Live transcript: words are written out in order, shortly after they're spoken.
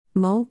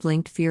Mo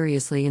blinked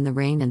furiously in the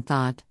rain and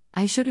thought,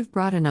 I should have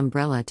brought an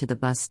umbrella to the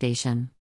bus station.